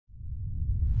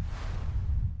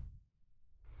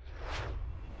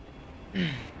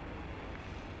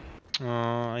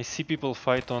I see people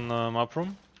fight on map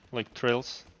room, like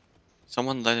trails.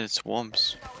 Someone let it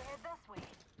swarms.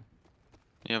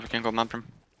 Yeah, we can go map room.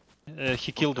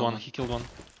 He killed one. He killed one.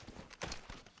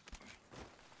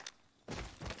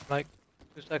 Like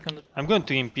 2 seconds. I'm going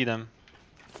to impede them.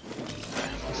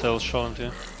 So I'll show them to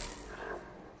you.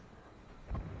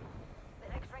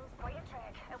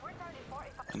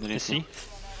 I see.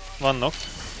 One knocked.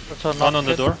 One on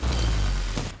the door.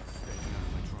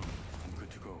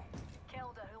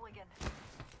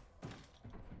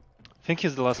 I think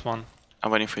he's the last one.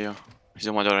 I'm waiting for you. He's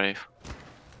on my door, Rave.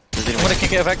 I'm gonna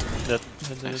kick it back. That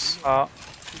Nice.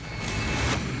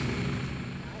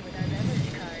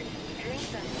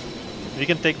 we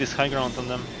can take this high ground on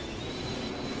them.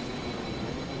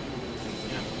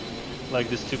 Like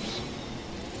these tubes.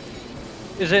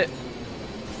 Is it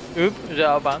oop? Is it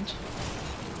out of bounds?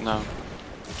 No.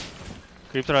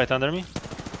 Creep right under me.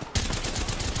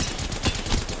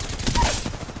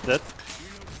 Dead.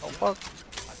 Oh fuck.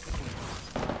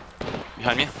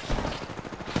 Behind me.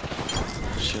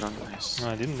 Shit on, nice. No,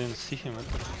 I didn't see him.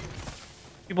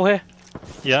 People here.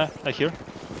 Yeah, I hear.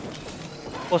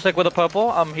 Full stick with a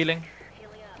purple. I'm healing.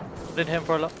 Didn't hit him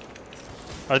for a lot.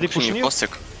 Are they pushing you?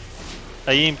 Caustic.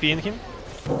 Are you EMPing him?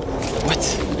 What?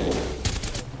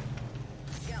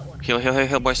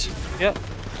 Heal, boys. Yeah.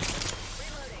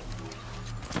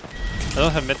 I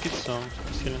don't have medkits, so I'm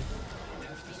just healing.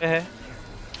 Yeah.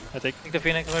 I take. Take the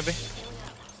Phoenix maybe.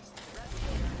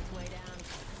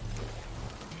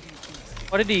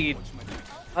 What did he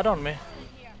add on me?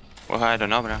 Well, I don't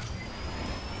know, bro.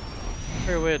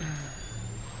 Very weird.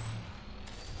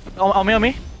 Oh, on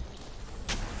me.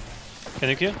 Can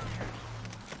you kill?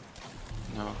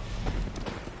 No.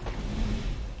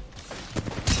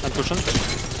 I'm pushing.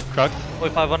 Cracked.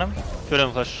 45 on him. Kill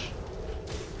him flash.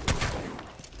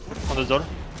 On the door.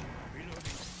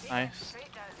 Nice.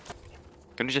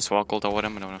 Can you just walk all over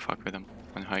him? I don't wanna fuck with him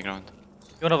on high ground.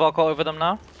 You wanna walk all over them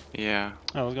now? Yeah.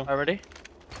 Oh, let's go. Already?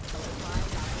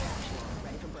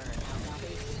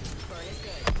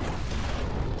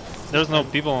 There's no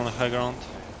people on the high ground.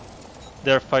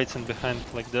 There are fights in behind,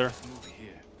 like there.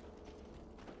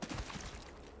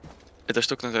 Эта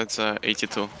штука называется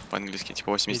 82 по-английски,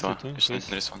 типа 82. 82, Точно yes.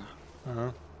 нарисовано.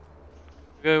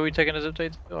 Go, we taking a zip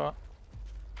date? Alright.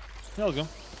 Yeah, I'll go.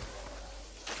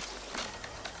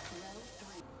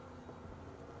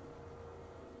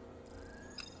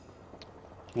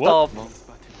 What? Oh,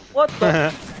 what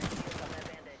the?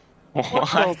 What the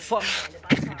What? fuck?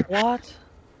 What?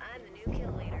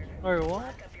 Sorry,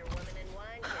 what?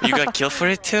 You got killed for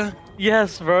it too?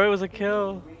 Yes, bro, it was a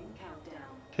kill.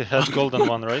 He has golden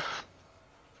one, right?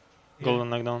 Golden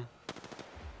knockdown.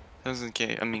 That's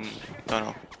okay, I mean, don't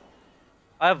know.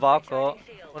 I have Valko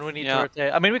when we need to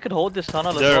rotate. I mean, we could hold this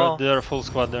tunnel as There, well. there are full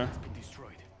squad there.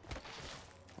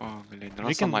 Oh, блин,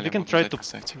 We can try to.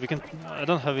 We can. I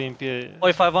don't have EMP.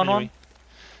 45 on anyway. one.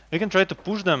 We can try to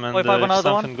push them, and 45 on if another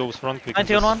something one. goes wrong, we can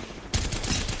 90 on one.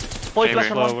 40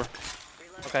 flash on fly one. over.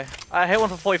 Okay, I hit one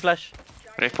for 40 flash.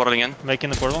 Rave portaling in. Making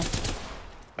the portal.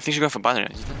 I think she got for banner,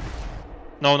 isn't it?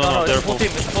 No, No, they're it's full full.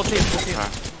 team. It's full team. Full team.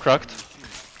 Ah. Cracked.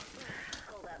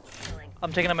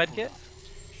 I'm taking a med kit.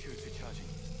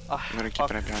 I'm gonna keep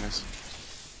it right behind us.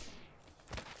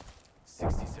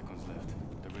 60 seconds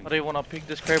left. I don't wanna pick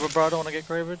this Kraber, bro. I don't wanna get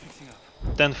Krabered.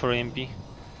 10 for EMP.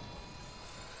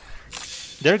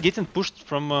 They're getting pushed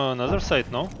from another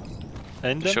side, no?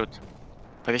 And Shoot.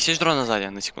 Повесишь дрона сзади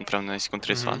на секунд, прям на секунд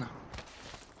 30 ладно?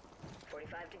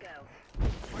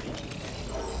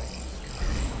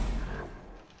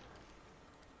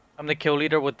 I'm the kill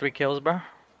leader with 3 kills, bro.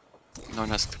 No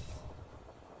one asked.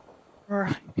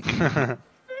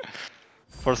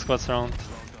 4 squads around.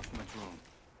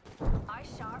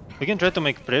 We can try to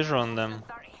make pressure on them.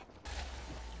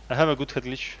 I have a good head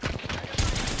glitch.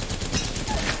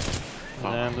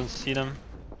 I don't see them.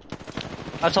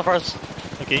 I saw first.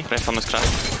 Okay, Rave almost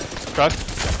cracked. cracked.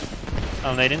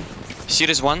 I'm nading.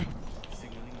 Series 1.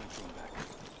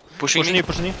 Pushing me.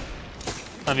 Pushing you.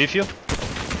 I'm with you.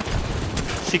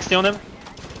 60 on them.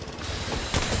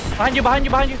 Behind you.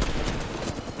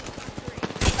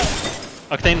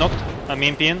 Octane knocked. I'm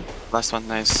EMPing. Last one,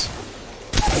 nice.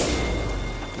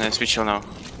 Nice, we chill now.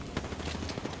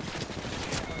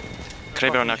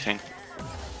 Kraber on Octane.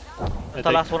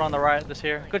 The last one on the right this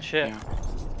here. Good shit. Yeah.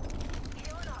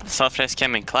 Self-res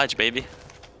came in clutch, baby.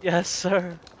 Yes,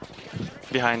 sir.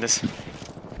 Behind us.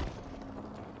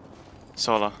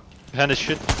 Solo. Behind the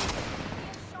shit.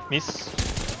 Miss.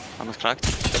 Almost cracked.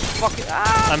 Fuck it.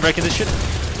 Ah! I'm breaking this shit.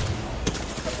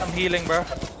 I'm healing, bro.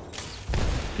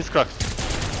 He's cracked.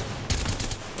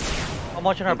 I'm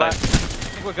watching her back.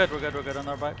 We're good on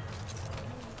our back.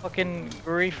 Fucking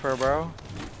griefer, bro.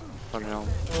 Oh no.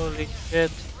 Holy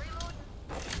shit.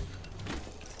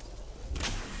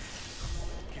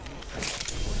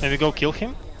 Maybe go kill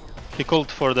him? He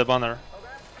called for the banner.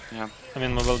 Yeah. I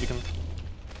mean mobile beacon.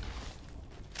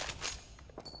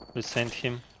 We sent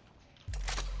him.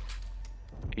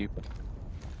 Yep.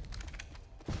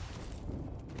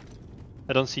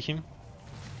 I don't see him.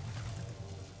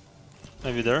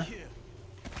 Maybe there.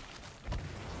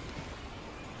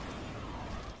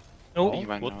 No. He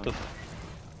went What out. the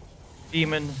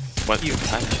Demon. What? You.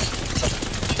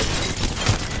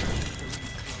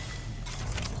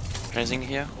 Rising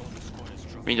here.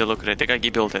 We need to look at it. The guy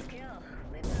built it.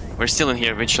 We're still in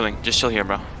here. We're chilling. Just chill here,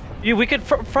 bro. We could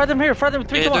fry them here. Fry them.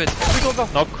 3, Yeah, 2, do 1. it. 3, 2, 1, go.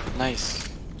 Knock. Nice.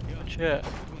 Shit.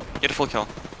 Get a full kill.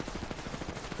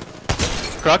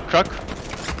 Crack.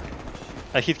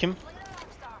 I hit him.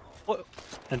 What?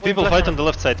 And Wait, people left fight one. on the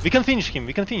left side. We can finish him.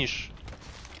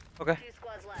 Okay.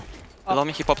 Below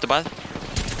me, he popped the bad.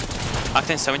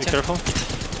 Acting Be 70. careful.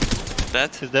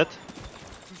 Dead. He's dead.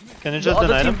 Can you The just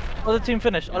deny him? other team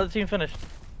finished. Other team finished.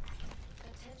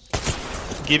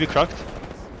 Gibby cracked.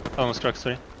 Almost cracked,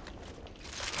 sorry.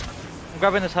 I'm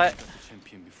grabbing this height.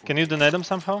 Champion before. Can you deny them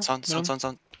somehow? Sound.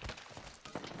 Dylan?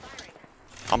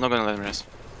 I'm not gonna let him rest.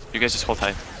 You guys just hold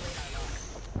tight.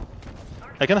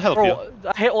 I can help you. Bro,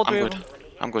 I hit all I'm 3 of good. them.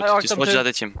 I'm good. I arced Just them watch too. the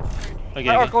other team. Okay,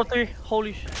 I arc okay. all 3.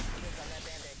 Holy shit.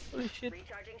 Holy shit.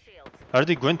 Are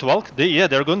they going to walk? Yeah,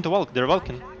 they're going to walk. They're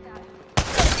walking.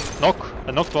 Knock.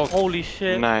 I knocked walk. Holy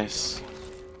shit. Nice.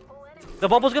 The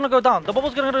bubble's gonna go down. The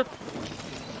bubble's gonna go.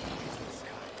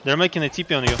 They're making a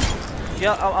TP on you.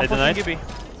 Yeah, I'm I pushing denied. Gibby.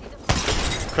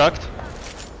 Cracked.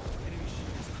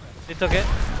 They took it.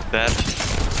 Dead.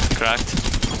 Cracked.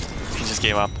 He just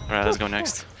gave up. Alright, let's go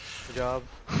next. Good job.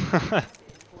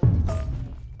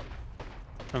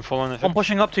 I'm following One him.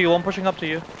 pushing up to you.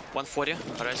 140.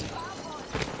 Horizon.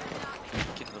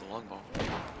 Get a little longbow.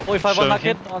 45 on Showing that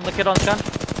him. kid. On the kid on scan.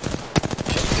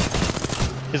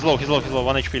 He's low.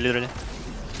 1 HP literally.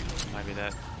 Might be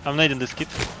dead. I'm nading this kid.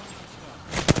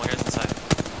 One guy's inside.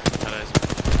 Horizon.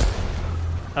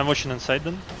 I'm watching inside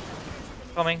then.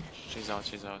 Coming. She's out.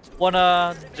 One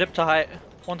zip to height.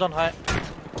 One's on height.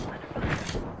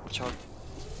 Watch out.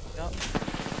 Yeah.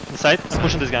 Inside. I'm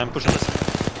pushing this guy.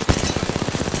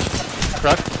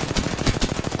 Cracked.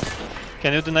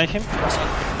 Can you deny him? I'm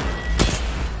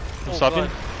Oh, swapping.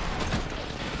 God.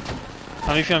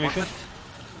 I'm with you.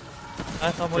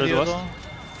 Nice, I'm with There's you as last. well.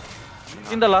 I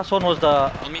think the last one was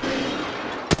the. On me.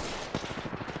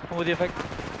 I'm with the effect.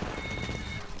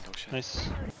 Oh shit. Nice.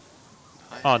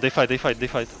 Ah, they fight.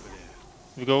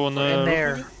 We go on In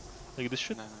there. like this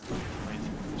shit. No. Wait.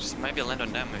 Just maybe land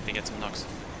on them if they get some knocks.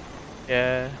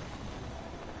 Yeah.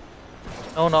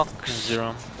 No knocks.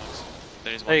 0.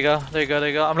 There is one. There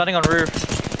you go. I'm landing on roof.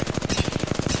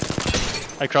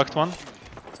 I cracked one.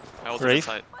 I ulted Brave.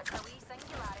 inside.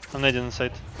 I'm nading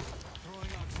inside.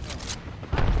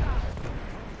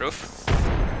 Roof.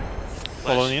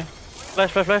 Following you.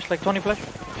 Flash, like 20 flash.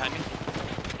 Behind me.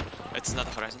 It's not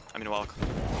a horizon. I mean walk. I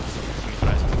mean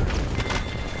horizon.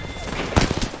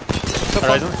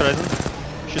 Horizon.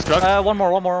 She's cracked. One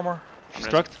more. She's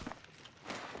cracked.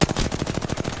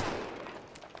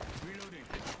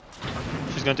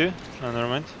 She's going to. Oh, never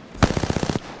mind.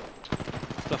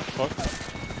 What the fuck?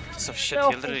 Piece of shit, No.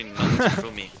 he literally knocked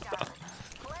through me.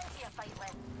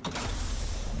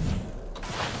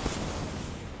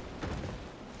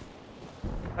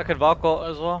 I could walk out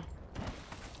as well.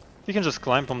 You can just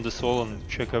climb on this wall and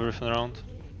check everything around.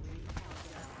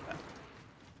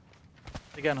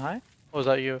 You getting high? Or was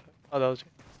that you? Oh, that was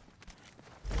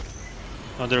you.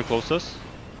 Oh, they're close to us.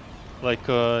 Like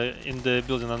in the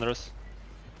building under us.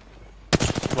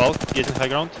 Well, getting high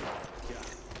ground.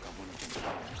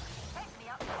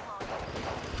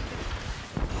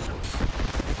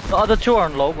 The other two are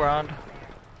on low ground.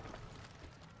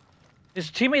 His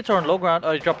teammates are on low ground.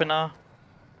 Oh, he's dropping now.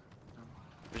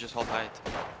 We just hold tight.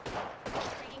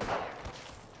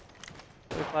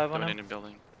 35 on Going him. in the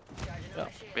building. Yeah.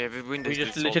 We win We this.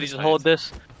 just this literally whole just hold side.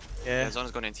 this. Yeah, Yeah. zone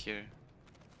is going in here.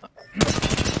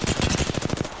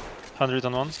 100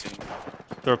 on one. Just kidding.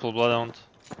 Purple bloodhound.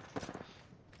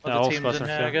 Yeah, Other all teams squads in are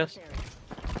here, here. I guess.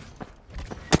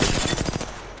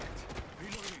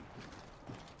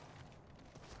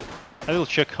 I will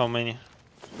check how many.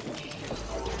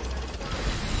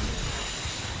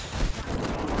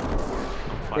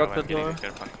 Far Block away, the I'm getting door. a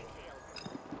clear pack.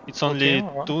 It's only team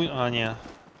or what? 2. Ah, yeah.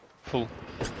 Full.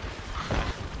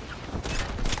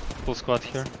 Full squad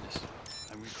here.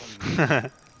 I'm recalling you.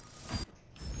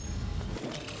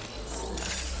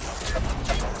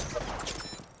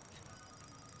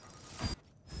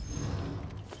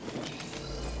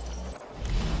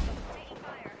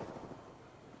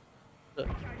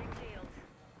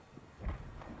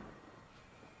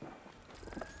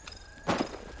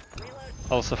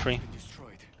 Also free.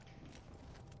 Destroyed.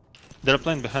 They're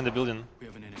playing behind the building. We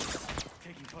have an enemy.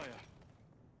 Taking fire.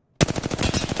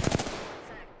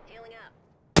 Healing up.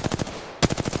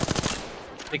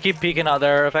 They keep peeking out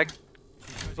there, effect.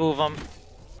 Two of them.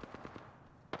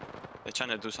 They're trying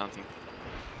to do something.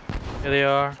 Here they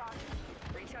are.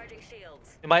 Recharging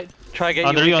shields. They might try get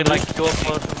Under you, you, we can under like go up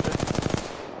or something.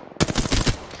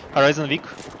 Horizon weak.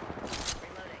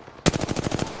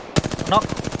 Knock.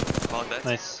 About that.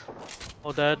 Nice.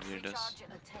 All dead. Here it is.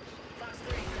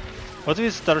 What if we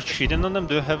start cheating on them?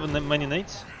 Do you have many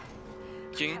nades?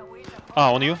 King,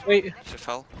 Ah, on you? Wait, she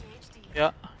fell.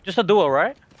 yeah. Just a duo,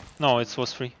 right? No, it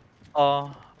was free.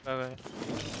 Oh, okay.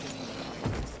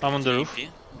 I'm on the roof. TP.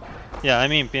 Yeah,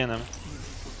 I'm in PNM.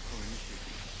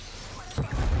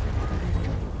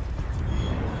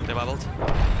 They bubbled.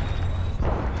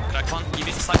 Crack one. Give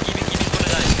it. Stop giving. Give it for the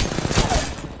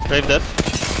die. Grave dead.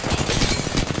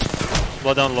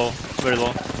 Blood down low. Very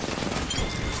low.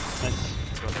 Nice.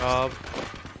 Good job.